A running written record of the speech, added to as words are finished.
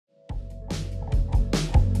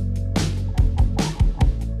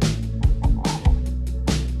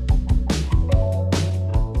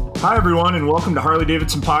Hi, everyone, and welcome to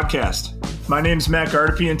Harley-Davidson Podcast. My name is Matt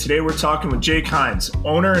Gardepy, and today we're talking with Jake Hines,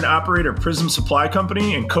 owner and operator of Prism Supply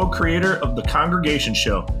Company and co-creator of The Congregation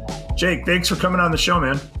Show. Jake, thanks for coming on the show,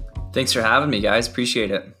 man. Thanks for having me, guys.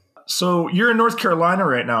 Appreciate it. So you're in North Carolina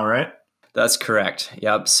right now, right? That's correct.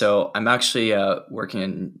 Yep. So I'm actually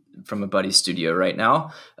working from a buddy's studio right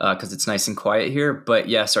now because it's nice and quiet here. But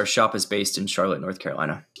yes, our shop is based in Charlotte, North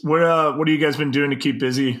Carolina. What have you guys been doing to keep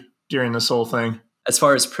busy during this whole thing? As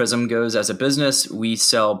far as Prism goes as a business, we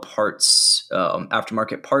sell parts,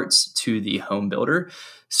 aftermarket parts to the home builder.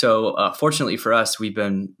 So fortunately for us, we've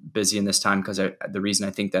been busy in this time because the reason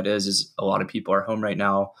I think that is a lot of people are home right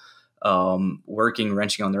now, working,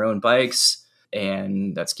 wrenching on their own bikes,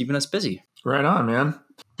 and that's keeping us busy. Right on, man.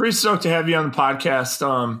 Pretty stoked to have you on the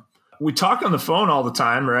podcast. We talk on the phone all the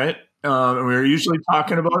time, right? And we're usually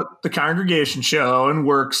talking about the Congregation Show and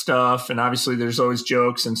work stuff. And obviously there's always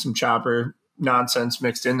jokes and some chopper nonsense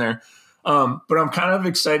mixed in there. But I'm kind of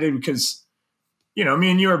excited because, you know,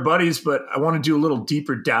 me and you are buddies, but I want to do a little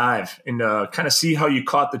deeper dive and kind of see how you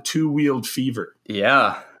caught the two-wheeled fever.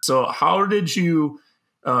 Yeah. So how did you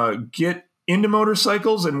get into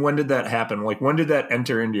motorcycles, and when did that happen? Like, when did that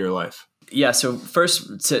enter into your life? Yeah. So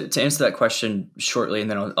first, to answer that question shortly,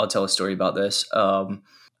 and then I'll tell a story about this.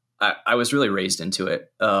 I was really raised into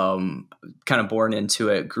it, kind of born into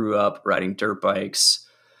it, grew up riding dirt bikes.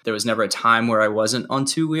 There was never a time where I wasn't on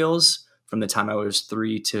two wheels from the time I was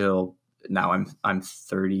 3 till now. I'm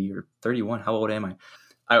 30 or 31. How old am I?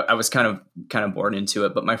 I was kind of born into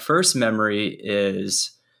it. But my first memory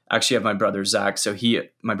is actually of my brother Zach. So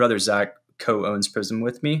my brother Zach co-owns Prism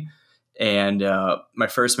with me, and my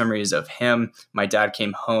first memory is of him. My dad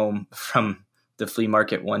came home from the flea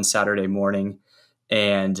market one Saturday morning,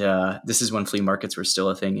 and this is when flea markets were still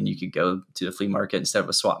a thing, and you could go to the flea market instead of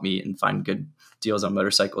a swap meet and find good deals on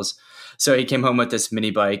motorcycles. So he came home with this mini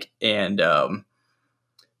bike, and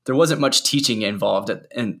there wasn't much teaching involved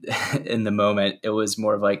in the moment. It was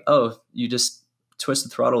more of like, oh, you just twist the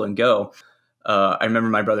throttle and go. I remember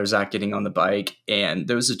my brother Zach getting on the bike, and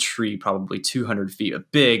there was a tree probably 200 feet, a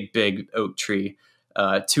big, big oak tree,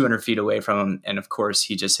 200 feet away from him. And of course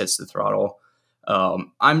he just hits the throttle.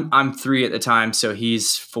 I'm 3 at the time, so he's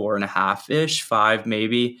 4.5-ish, 5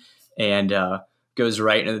 maybe, and goes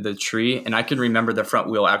right into the tree. And I can remember the front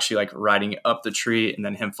wheel actually like riding up the tree and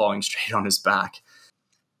then him falling straight on his back.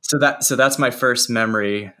 So that's my first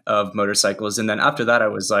memory of motorcycles. And then after that, I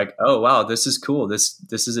was like, oh wow, this is cool. This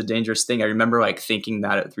is a dangerous thing. I remember like thinking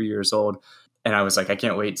that at 3 years old, and I was like, I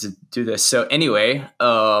can't wait to do this. So anyway,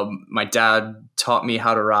 my dad taught me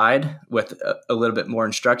how to ride with a little bit more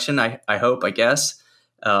instruction. I hope, I guess.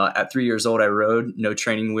 At 3 years old, I rode, no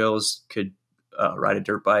training wheels, could ride a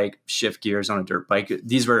dirt bike, shift gears on a dirt bike.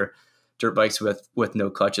 These were dirt bikes with no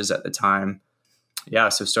clutches at the time. Yeah.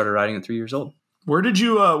 So started riding at 3 years old. Where'd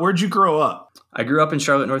you grow up? I grew up in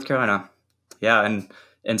Charlotte, North Carolina. Yeah.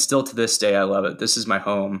 And still to this day, I love it. This is my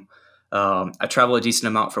home. I travel a decent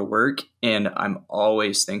amount for work, and I'm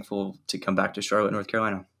always thankful to come back to Charlotte, North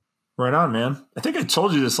Carolina. Right on, man. I think I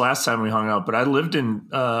told you this last time we hung out, but I lived in,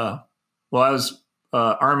 I was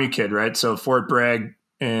Army kid, right? So Fort Bragg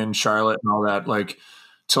and Charlotte and all that, like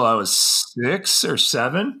till I was 6 or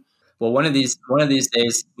 7. Well, one of these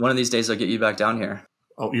days, I'll get you back down here.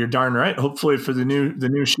 Oh, you're darn right. Hopefully for the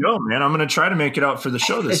new show, man. I'm going to try to make it out for the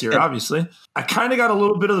show this year, obviously. I kind of got a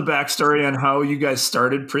little bit of the backstory on how you guys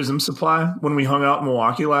started Prism Supply when we hung out in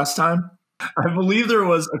Milwaukee last time. I believe there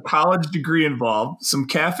was a college degree involved, some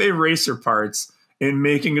cafe racer parts, and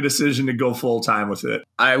making a decision to go full-time with it.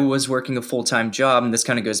 I was working a full-time job, and this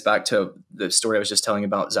kind of goes back to the story I was just telling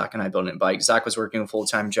about Zach and I building a bike. Zach was working a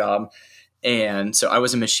full-time job, and so I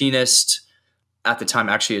was a machinist at the time,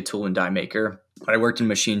 actually a tool and die maker. But I worked in a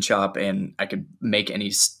machine shop, and I could make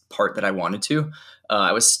any part that I wanted to.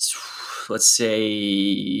 I was, let's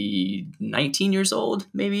say, 19 years old,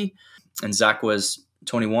 maybe, and Zach was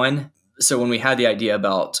 21. So when we had the idea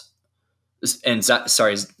about, and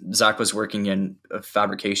Zach was working in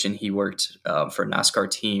fabrication. He worked for a NASCAR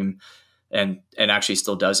team, and actually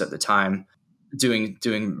still does at the time, doing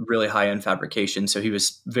really high end fabrication. So he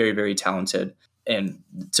was very, very talented. And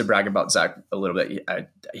to brag about Zach a little bit,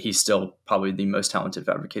 he's still probably the most talented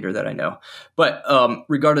fabricator that I know. But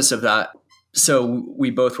regardless of that, so we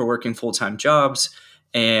both were working full-time jobs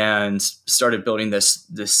and started building this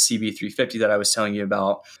CB350 that I was telling you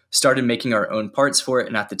about, started making our own parts for it.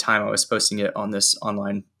 And at the time I was posting it on this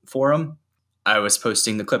online forum. I was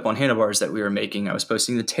posting the clip-on handlebars that we were making. I was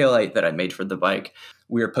posting the taillight that I made for the bike.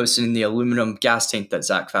 We were posting the aluminum gas tank that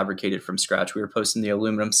Zach fabricated from scratch. We were posting the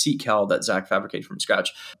aluminum seat cowl that Zach fabricated from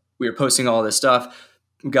scratch. We were posting all this stuff.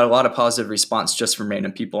 We got a lot of positive response just from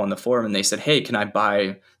random people on the forum. And they said, hey, can I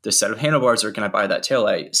buy this set of handlebars or can I buy that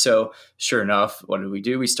taillight? So sure enough, what did we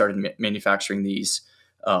do? We started manufacturing these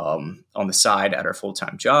on the side at our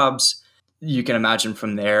full-time jobs. You can imagine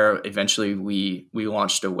from there, eventually we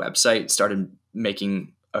launched a website, started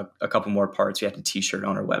making a couple more parts. We had a t-shirt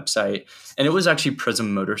on our website, and it was actually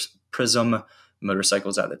Prism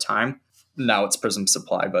motorcycles at the time. Now it's Prism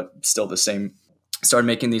Supply, but still the same. Started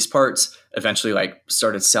making these parts, eventually like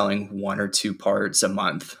started selling 1 or 2 parts a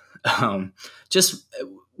month. Just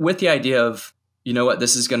with the idea of, you know what,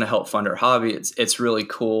 this is going to help fund our hobby. It's really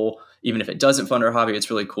cool. Even if it doesn't fund our hobby, it's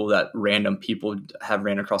really cool that random people have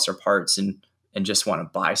ran across our parts and just want to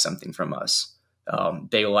buy something from us.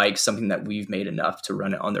 They like something that we've made enough to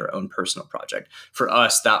run it on their own personal project. For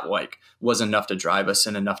us, that like was enough to drive us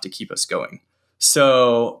and enough to keep us going.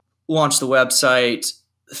 So launched the website,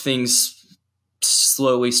 things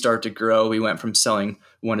slowly start to grow. We went from selling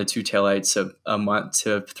 1 to 2 taillights a month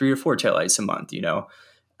to 3 or 4 taillights a month, you know,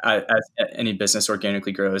 as any business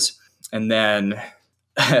organically grows. And then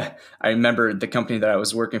I remember the company that I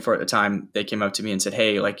was working for at the time, they came up to me and said,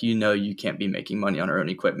 hey, like, you know, you can't be making money on our own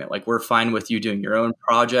equipment. Like, we're fine with you doing your own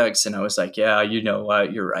projects. And I was like, yeah, you know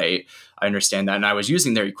what? You're right. I understand that. And I was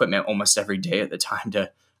using their equipment almost every day at the time.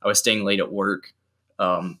 I was staying late at work,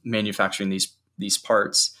 manufacturing these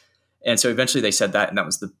parts. And so eventually they said that, and that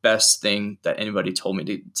was the best thing that anybody told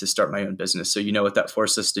me to start my own business. So you know what that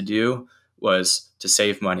forced us to do was to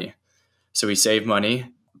save money. So we saved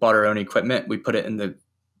money, bought our own equipment. We put it in the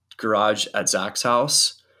garage at Zach's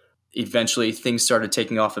house. Eventually things started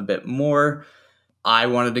taking off a bit more. I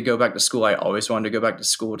wanted to go back to school. I always wanted to go back to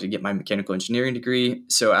school to get my mechanical engineering degree.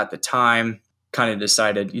 So at the time, kind of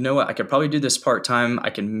decided, you know what, I could probably do this part-time. I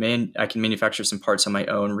can manufacture some parts on my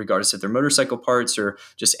own, regardless if they're motorcycle parts or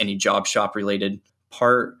just any job shop related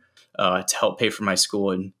part, to help pay for my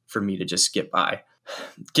school and for me to just get by.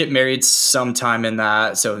 Get married sometime in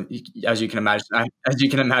that. So as you can imagine, I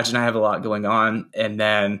have a lot going on, and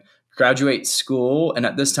then graduate school. And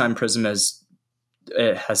at this time, Prism has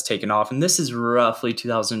taken off. And this is roughly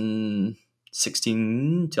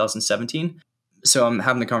 2016, 2017. So I'm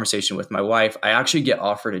having the conversation with my wife. I actually get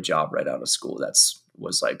offered a job right out of school.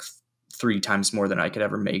 Was like 3 times more than I could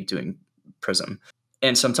ever make doing Prism.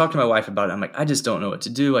 And so I'm talking to my wife about it. I'm like, I just don't know what to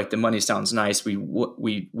do. Like, the money sounds nice.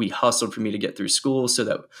 We hustled for me to get through school so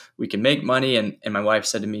that we can make money. And my wife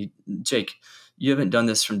said to me, Jake, you haven't done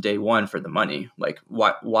this from day one for the money. Like,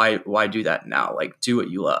 why do that now? Like, do what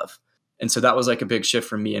you love. And so that was like a big shift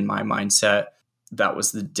for me in my mindset. That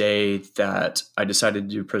was the day that I decided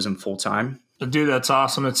to do Prism full time. Dude, that's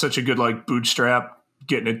awesome. It's such a good, like, bootstrap,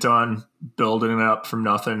 getting it done, building it up from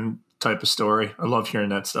nothing type of story. I love hearing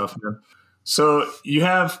that stuff, man. So you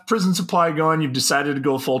have Prism Supply going. You've decided to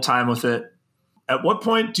go full time with it. At what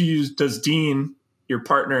point does Dean, your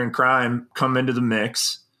partner in crime, come into the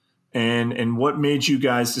mix? And what made you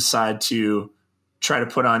guys decide to try to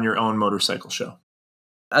put on your own motorcycle show?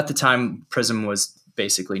 At the time, Prism was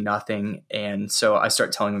basically nothing. And so I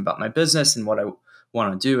start telling him about my business and what I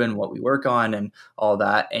want to do and what we work on and all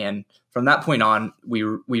that. And from that point on, we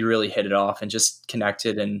really hit it off and just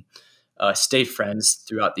connected and stayed friends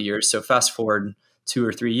throughout the years. So fast forward 2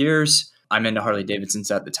 or 3 years, I'm into Harley-Davidsons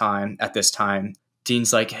at this time.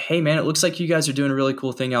 Dean's like, hey man, it looks like you guys are doing a really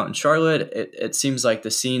cool thing out in Charlotte. It seems like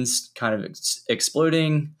the scene's kind of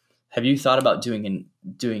exploding. Have you thought about doing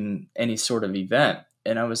any sort of event?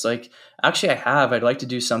 And I was like, actually, I have. I'd like to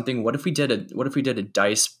do something. What if we did a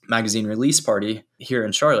Dice magazine release party here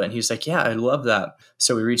in Charlotte? And he was like, yeah, I love that.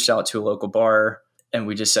 So we reached out to a local bar and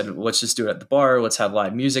we just said, let's just do it at the bar. Let's have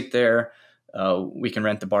live music there. We can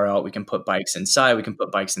rent the bar out. We can put bikes inside. We can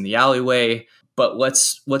put bikes in the alleyway. But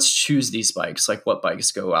let's choose these bikes, like what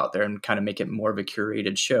bikes go out there, and kind of make it more of a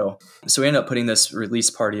curated show. So we ended up putting this release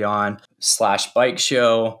party on / bike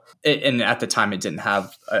show. And at the time, it didn't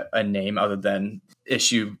have a name other than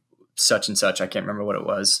issue such and such. I can't remember what it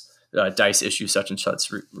was. Dice issue such and such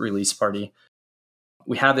release party.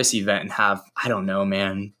 We have this event and have, I don't know,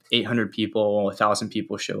 man, 800 people, 1,000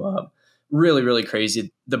 people show up. Really, really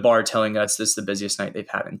crazy. The bar telling us this is the busiest night they've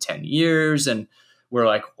had in 10 years. And we're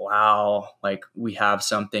like, wow, like we have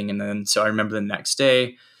something. And then, so I remember the next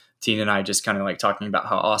day, Tina and I just kind of like talking about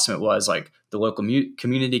how awesome it was. Like the local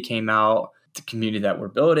community came out, the community that we're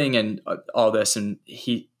building and all this. And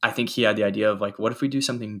I think he had the idea of like, what if we do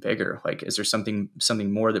something bigger? Like, is there something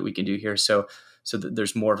more that we can do here? So that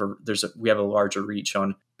there's more of we have a larger reach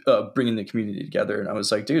on bringing the community together. And I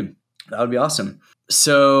was like, dude, that would be awesome.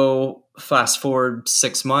 So fast forward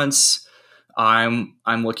 6 months, I'm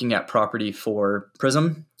looking at property for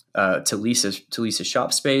Prism to lease a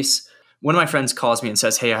shop space. one of my friends calls me and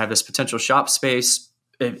says, hey, I have this potential shop space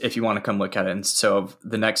if you want to come look at it. And so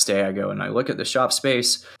the next day I go and I look at the shop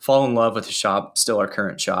space, fall in love with the shop, still our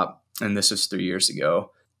current shop. And this was 3 years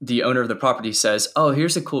ago. The owner of the property says, oh,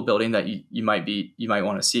 here's a cool building that you might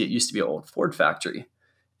want to see. It used to be an old Ford factory.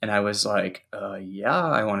 And I was like, yeah,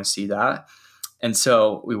 I want to see that. And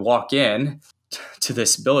so we walk in to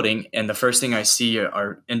this building, and the first thing I see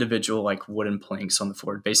are individual like wooden planks on the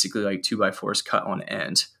floor, basically like 2x4s cut on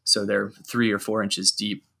end. So they're 3 or 4 inches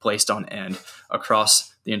deep, placed on end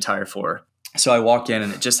across the entire floor. So I walk in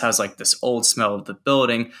and it just has like this old smell of the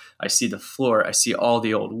building. I see the floor. I see all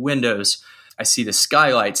the old windows. I see the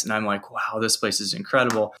skylights, and I'm like, wow, this place is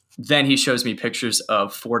incredible. Then he shows me pictures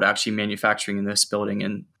of Ford actually manufacturing in this building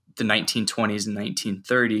in the 1920s and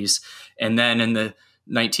 1930s. And then in the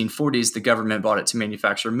 1940s, the government bought it to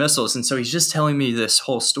manufacture missiles. And so he's just telling me this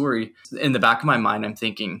whole story. In the back of my mind, I'm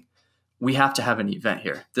thinking, we have to have an event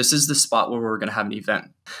here. This is the spot where we're going to have an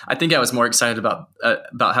event. I think I was more excited about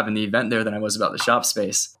having the event there than I was about the shop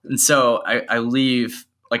space. And so I leave,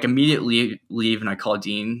 like immediately leave, and I call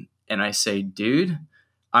Dean and I say, dude,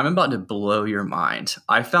 I'm about to blow your mind.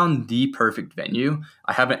 I found the perfect venue.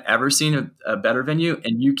 I haven't ever seen a better venue,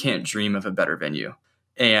 and you can't dream of a better venue.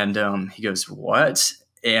 And he goes, what?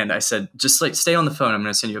 And I said, just like stay on the phone. I'm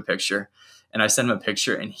going to send you a picture. And I sent him a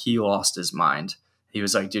picture, and he lost his mind. He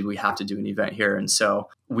was like, dude, we have to do an event here. And so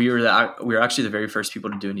we were actually the very first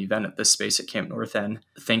people to do an event at this space at Camp North End.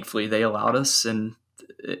 Thankfully, they allowed us, and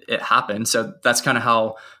it happened. So that's kind of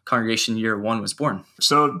how Congregation Year 1 was born.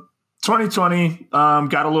 So 2020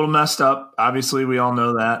 got a little messed up. Obviously, we all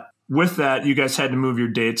know that. With that, you guys had to move your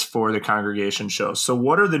dates for the Congregation show. So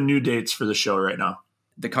what are the new dates for the show right now?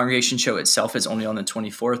 The Congregation show itself is only on the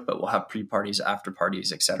 24th, but we'll have pre-parties, after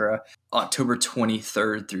parties, etc. October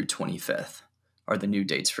 23rd through 25th are the new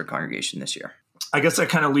dates for Congregation this year. I guess that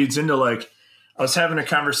kind of leads into like, I was having a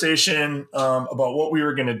conversation about what we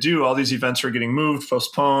were going to do. All these events were getting moved,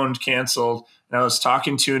 postponed, canceled. And I was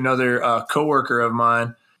talking to another coworker of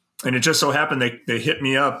mine, and it just so happened they hit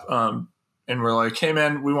me up and were like, hey,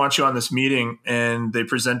 man, we want you on this meeting. And they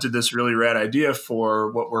presented this really rad idea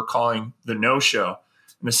for what we're calling the No Show.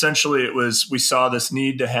 And essentially it was, we saw this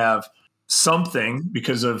need to have something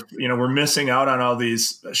because of, we're missing out on all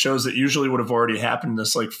these shows that usually would have already happened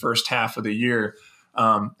this like first half of the year.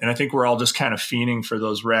 And I think we're all just kind of fiending for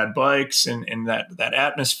those rad bikes and that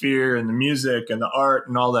atmosphere and the music and the art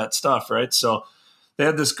and all that stuff. Right. So they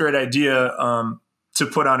had this great idea to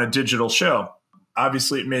put on a digital show.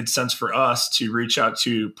 Obviously it made sense for us to reach out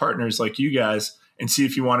to partners like you guys and see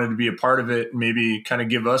if you wanted to be a part of it and maybe kind of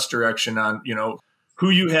give us direction on, who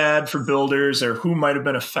you had for builders or who might have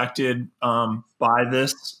been affected by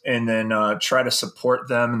this, and then try to support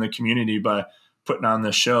them in the community by putting on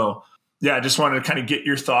this show. Yeah, I just wanted to kind of get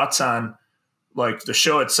your thoughts on like the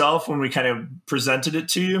show itself when we kind of presented it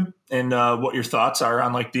to you, and what your thoughts are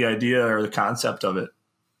on like the idea or the concept of it.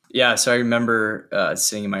 Yeah, so I remember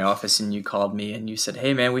sitting in my office, and you called me and you said,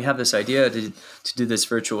 hey man, we have this idea to do this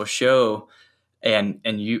virtual show. And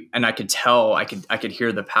I could tell, I could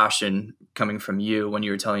hear the passion coming from you when you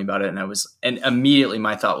were telling me about it. And immediately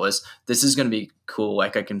my thought was, this is going to be cool.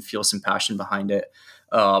 Like I can feel some passion behind it.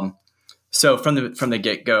 So from the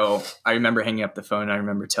get go, I remember hanging up the phone. I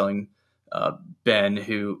remember telling Ben,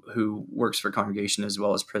 who works for Congregation as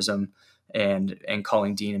well as Prism, and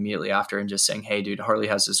calling Dean immediately after and just saying, hey dude, Harley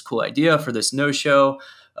has this cool idea for this No Show.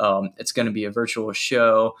 It's going to be a virtual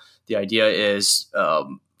show. The idea is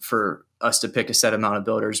for us to pick a set amount of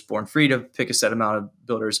builders, Born Free to pick a set amount of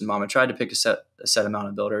builders, and Mama tried to pick a set amount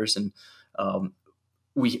of builders. And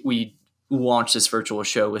we launched this virtual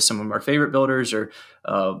show with some of our favorite builders or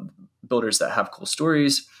builders that have cool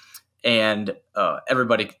stories. And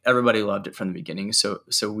everybody loved it from the beginning. So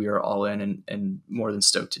we are all in and more than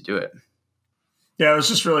stoked to do it. Yeah, it was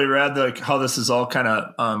just really rad, like how this is all kind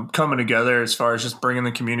of coming together as far as just bringing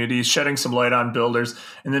the community, shedding some light on builders,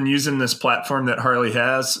 and then using this platform that Harley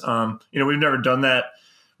has. We've never done that.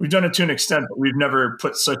 We've done it to an extent, but we've never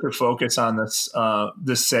put such a focus on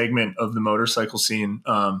this segment of the motorcycle scene.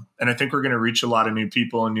 And I think we're going to reach a lot of new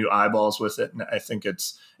people and new eyeballs with it. And I think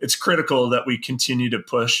it's critical that we continue to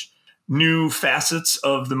push new facets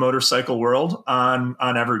of the motorcycle world on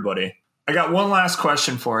everybody. I got one last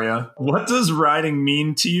question for you. What does riding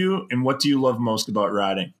mean to you, and what do you love most about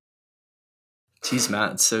riding? Jeez,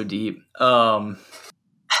 Matt, it's so deep. Oh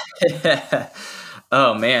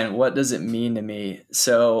man, what does it mean to me?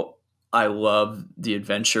 So I love the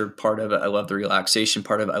adventure part of it. I love the relaxation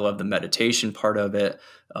part of it. I love the meditation part of it.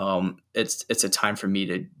 It's a time for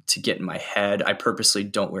me to get in my head. I purposely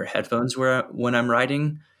don't wear headphones when I'm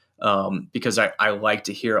riding. because I like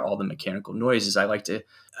to hear all the mechanical noises. I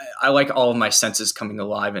like all of my senses coming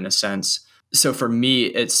alive in a sense. So for me,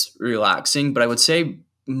 it's relaxing, but I would say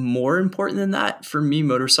more important than that for me,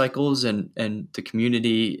 motorcycles and the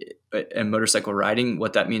community and motorcycle riding,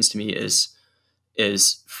 what that means to me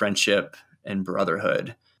is friendship and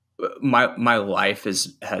brotherhood. My life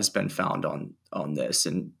has been found on this,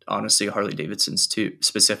 and honestly Harley-Davidson's too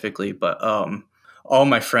specifically, but all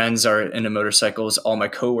my friends are into motorcycles. All my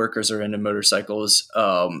coworkers are into motorcycles.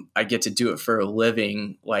 I get to do it for a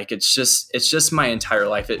living. Like it's just my entire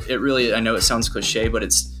life. It really, I know it sounds cliche, but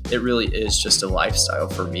it really is just a lifestyle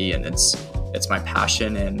for me, and it's my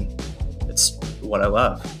passion, and it's what I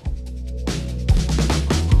love.